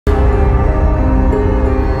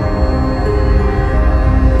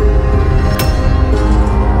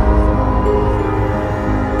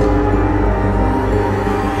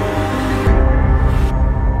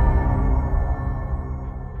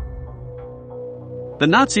The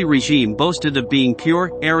Nazi regime boasted of being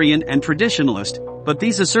pure, Aryan and traditionalist, but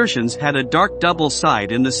these assertions had a dark double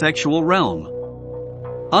side in the sexual realm.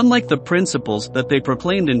 Unlike the principles that they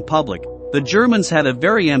proclaimed in public, the Germans had a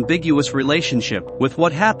very ambiguous relationship with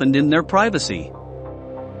what happened in their privacy.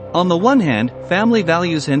 On the one hand, family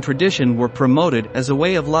values and tradition were promoted as a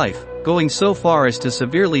way of life, going so far as to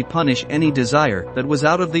severely punish any desire that was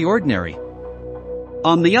out of the ordinary.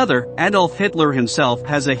 On the other, Adolf Hitler himself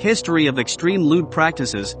has a history of extreme lewd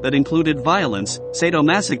practices that included violence,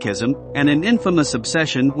 sadomasochism, and an infamous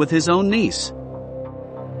obsession with his own niece.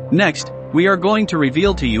 Next, we are going to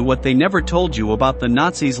reveal to you what they never told you about the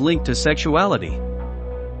Nazis' link to sexuality.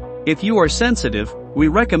 If you are sensitive, we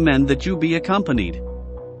recommend that you be accompanied.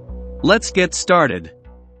 Let's get started.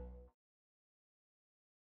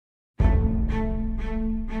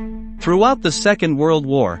 Throughout the Second World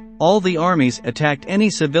War, all the armies attacked any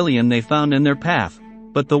civilian they found in their path,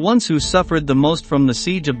 but the ones who suffered the most from the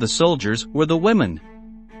siege of the soldiers were the women.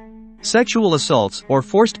 Sexual assaults or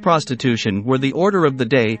forced prostitution were the order of the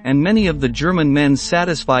day, and many of the German men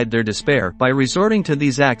satisfied their despair by resorting to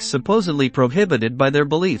these acts supposedly prohibited by their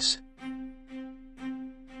beliefs.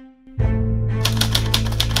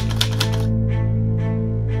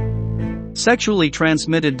 Sexually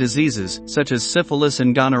transmitted diseases, such as syphilis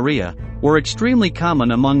and gonorrhea, were extremely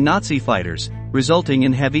common among Nazi fighters, resulting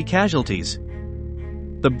in heavy casualties.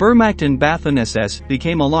 The Wehrmacht and Waffen-SS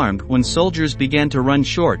became alarmed when soldiers began to run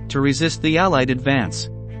short to resist the Allied advance.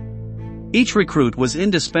 Each recruit was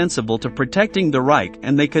indispensable to protecting the Reich,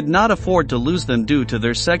 and they could not afford to lose them due to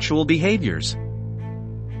their sexual behaviors.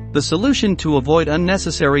 The solution to avoid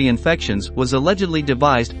unnecessary infections was allegedly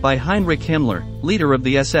devised by Heinrich Himmler, leader of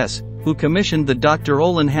the SS, who commissioned the Dr.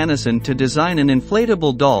 Olin Hanneson to design an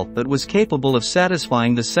inflatable doll that was capable of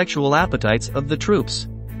satisfying the sexual appetites of the troops.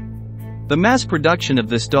 The mass production of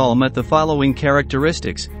this doll met the following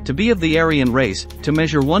characteristics: to be of the Aryan race, to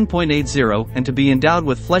measure 1.80, and to be endowed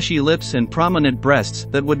with fleshy lips and prominent breasts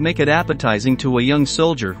that would make it appetizing to a young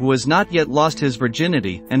soldier who has not yet lost his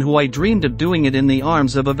virginity and who I dreamed of doing it in the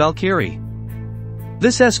arms of a Valkyrie.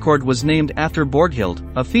 This escort was named after Borghild,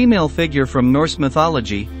 a female figure from Norse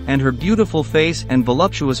mythology, and her beautiful face and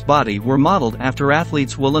voluptuous body were modeled after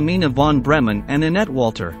athletes Wilhelmina von Bremen and Annette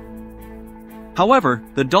Walter. However,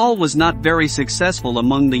 the doll was not very successful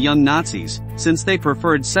among the young Nazis, since they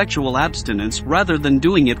preferred sexual abstinence rather than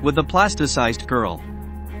doing it with a plasticized girl.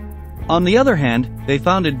 On the other hand, they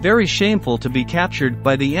found it very shameful to be captured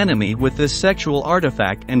by the enemy with this sexual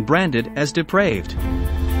artifact and branded as depraved.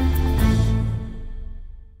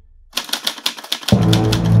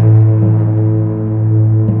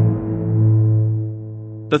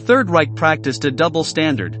 The Third Reich practiced a double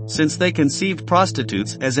standard, since they conceived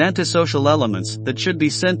prostitutes as antisocial elements that should be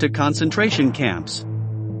sent to concentration camps.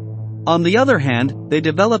 On the other hand, they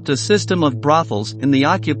developed a system of brothels in the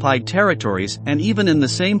occupied territories and even in the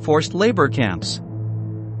same forced labor camps.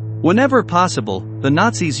 Whenever possible, the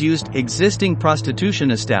Nazis used existing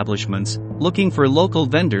prostitution establishments, looking for local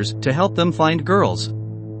vendors to help them find girls.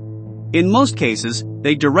 In most cases,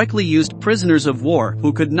 they directly used prisoners of war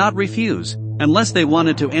who could not refuse, unless they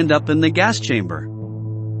wanted to end up in the gas chamber.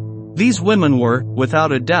 These women were,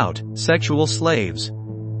 without a doubt, sexual slaves.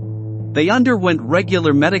 They underwent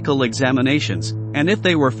regular medical examinations, and if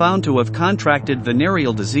they were found to have contracted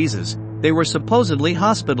venereal diseases, they were supposedly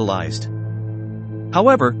hospitalized.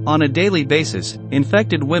 However, on a daily basis,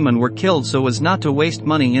 infected women were killed so as not to waste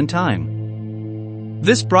money and time.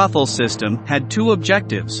 This brothel system had two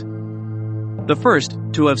objectives. The first,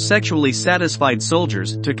 to have sexually satisfied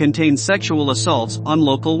soldiers to contain sexual assaults on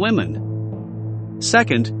local women.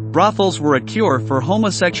 Second, brothels were a cure for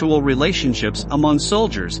homosexual relationships among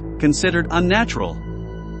soldiers, considered unnatural.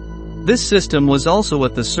 This system was also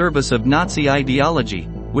at the service of Nazi ideology,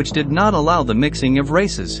 which did not allow the mixing of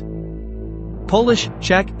races. Polish,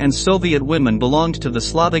 Czech, and Soviet women belonged to the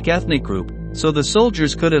Slavic ethnic group, so the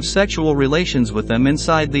soldiers could have sexual relations with them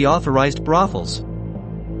inside the authorized brothels.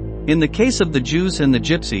 In the case of the Jews and the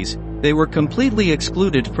Gypsies, they were completely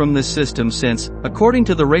excluded from this system since, according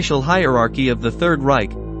to the racial hierarchy of the Third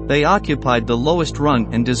Reich, they occupied the lowest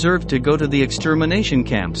rung and deserved to go to the extermination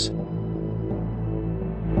camps.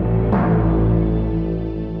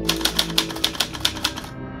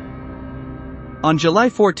 On July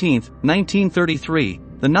 14, 1933,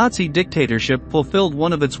 the Nazi dictatorship fulfilled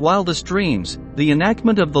one of its wildest dreams, the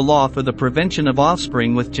enactment of the law for the prevention of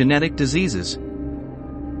offspring with genetic diseases.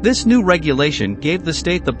 This new regulation gave the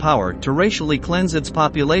state the power to racially cleanse its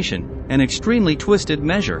population, an extremely twisted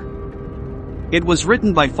measure. It was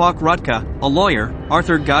written by Falk Rutke, a lawyer,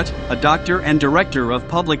 Arthur Gutt, a doctor and director of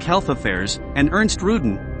public health affairs, and Ernst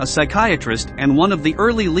Ruden, a psychiatrist and one of the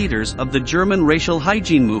early leaders of the German racial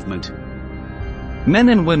hygiene movement. Men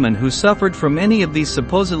and women who suffered from any of these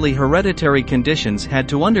supposedly hereditary conditions had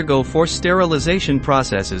to undergo forced sterilization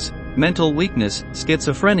processes: mental weakness,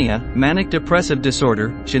 schizophrenia, manic depressive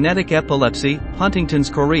disorder, genetic epilepsy,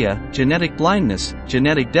 Huntington's chorea, genetic blindness,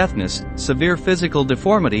 genetic deafness, severe physical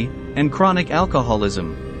deformity, and chronic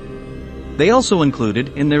alcoholism. They also included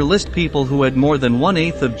in their list people who had more than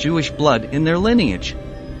 1/8 of Jewish blood in their lineage.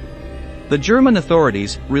 The German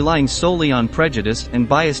authorities, relying solely on prejudice and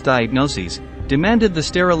biased diagnoses, demanded the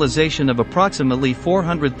sterilization of approximately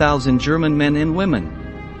 400,000 German men and women.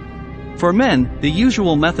 For men, the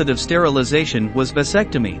usual method of sterilization was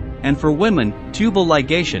vasectomy, and for women, tubal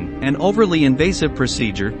ligation, an overly invasive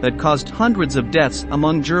procedure that caused hundreds of deaths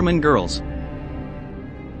among German girls.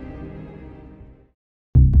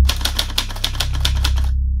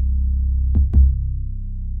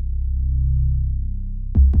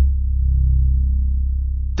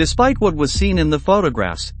 Despite what was seen in the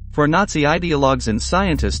photographs, for Nazi ideologues and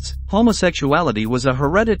scientists, homosexuality was a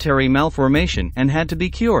hereditary malformation and had to be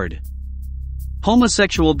cured.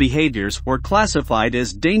 Homosexual behaviors were classified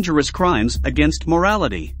as dangerous crimes against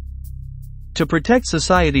morality. To protect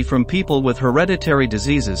society from people with hereditary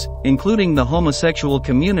diseases, including the homosexual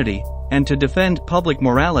community, and to defend public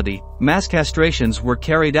morality, mass castrations were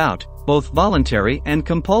carried out, both voluntary and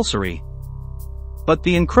compulsory. But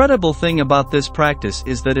the incredible thing about this practice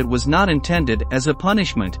is that it was not intended as a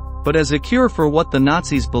punishment, but as a cure for what the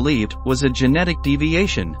Nazis believed was a genetic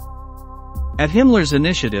deviation. At Himmler's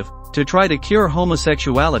initiative, to try to cure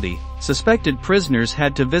homosexuality, suspected prisoners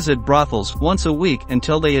had to visit brothels once a week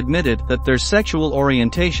until they admitted that their sexual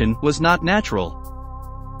orientation was not natural.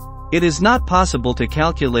 It is not possible to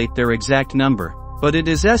calculate their exact number, but it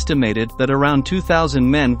is estimated that around 2,000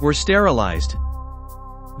 men were sterilized.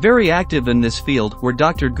 Very active in this field were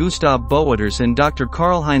Dr. Gustav Boeters and Dr.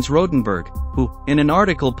 Karl-Heinz Rodenberg, who, in an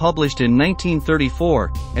article published in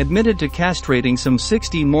 1934, admitted to castrating some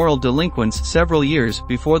 60 moral delinquents several years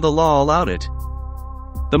before the law allowed it.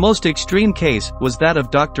 The most extreme case was that of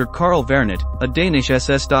Dr. Karl Vernet, a Danish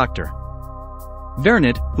SS doctor.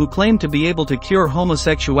 Vernet, who claimed to be able to cure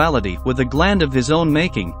homosexuality with a gland of his own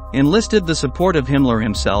making, enlisted the support of Himmler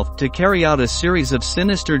himself to carry out a series of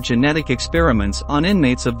sinister genetic experiments on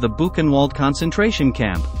inmates of the Buchenwald concentration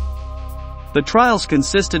camp. The trials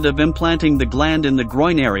consisted of implanting the gland in the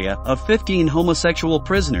groin area of 15 homosexual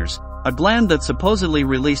prisoners, a gland that supposedly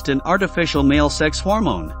released an artificial male sex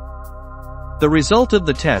hormone. The result of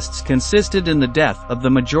the tests consisted in the death of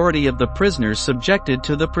the majority of the prisoners subjected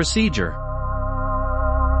to the procedure.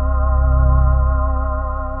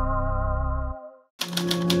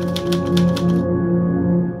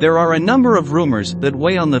 There are a number of rumors that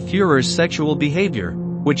weigh on the Führer's sexual behavior,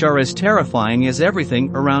 which are as terrifying as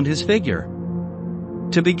everything around his figure.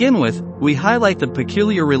 To begin with, we highlight the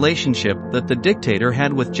peculiar relationship that the dictator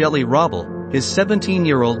had with Jelly Robbel, his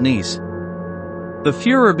 17-year-old niece. The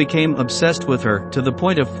Führer became obsessed with her to the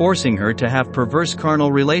point of forcing her to have perverse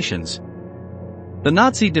carnal relations. The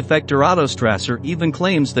Nazi defector Otto Strasser even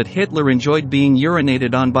claims that Hitler enjoyed being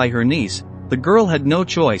urinated on by her niece. The girl had no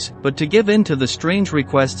choice but to give in to the strange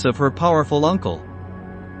requests of her powerful uncle.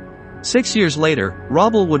 6 years later,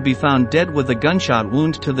 Robbel would be found dead with a gunshot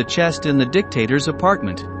wound to the chest in the dictator's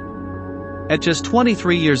apartment. At just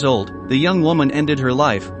 23 years old, the young woman ended her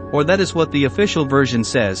life, or that is what the official version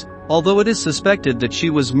says, although it is suspected that she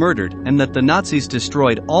was murdered and that the Nazis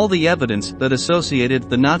destroyed all the evidence that associated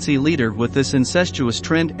the Nazi leader with this incestuous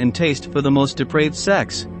trend and taste for the most depraved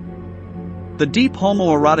sex. The deep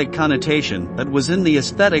homoerotic connotation that was in the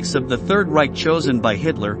aesthetics of the Third Reich chosen by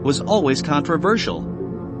Hitler was always controversial.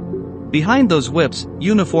 Behind those whips,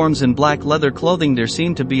 uniforms and black leather clothing there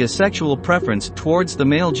seemed to be a sexual preference towards the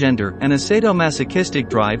male gender, and a sadomasochistic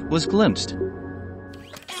drive was glimpsed.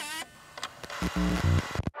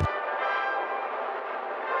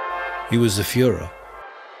 He was the Führer.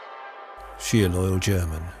 She a loyal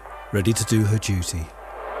German, ready to do her duty.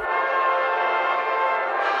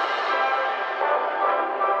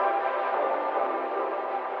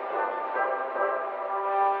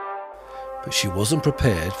 But she wasn't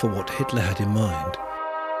prepared for what Hitler had in mind.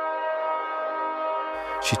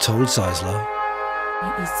 She told Zeisler,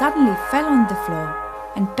 "He suddenly fell on the floor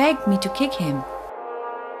and begged me to kick him."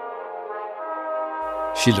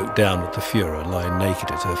 She looked down at the Führer lying naked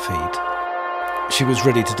at her feet. She was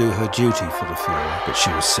ready to do her duty for the Führer, but she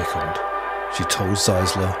was sickened. She told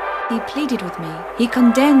Zeisler, "He pleaded with me. He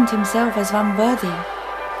condemned himself as unworthy,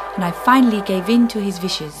 and I finally gave in to his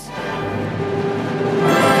wishes."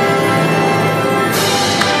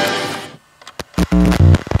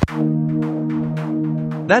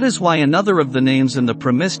 That is why another of the names in the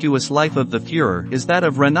promiscuous life of the Führer is that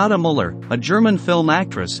of Renate Müller, a German film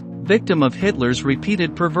actress, victim of Hitler's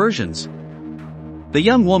repeated perversions. The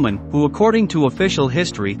young woman, who according to official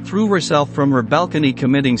history threw herself from her balcony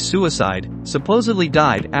committing suicide, supposedly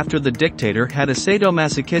died after the dictator had a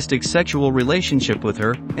sadomasochistic sexual relationship with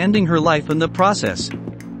her, ending her life in the process.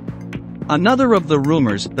 Another of the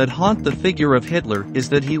rumors that haunt the figure of Hitler is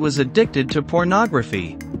that he was addicted to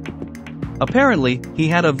pornography. Apparently, he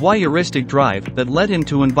had a voyeuristic drive that led him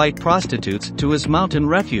to invite prostitutes to his mountain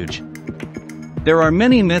refuge. There are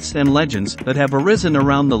many myths and legends that have arisen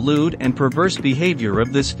around the lewd and perverse behavior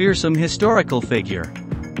of this fearsome historical figure.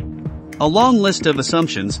 A long list of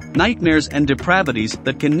assumptions, nightmares and depravities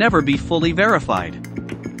that can never be fully verified.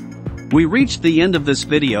 We reached the end of this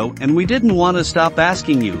video and we didn't want to stop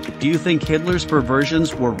asking you, do you think Hitler's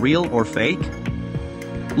perversions were real or fake?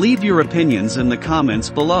 Leave your opinions in the comments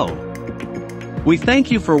below. We thank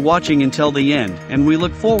you for watching until the end, and we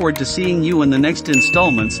look forward to seeing you in the next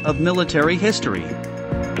installments of Military History.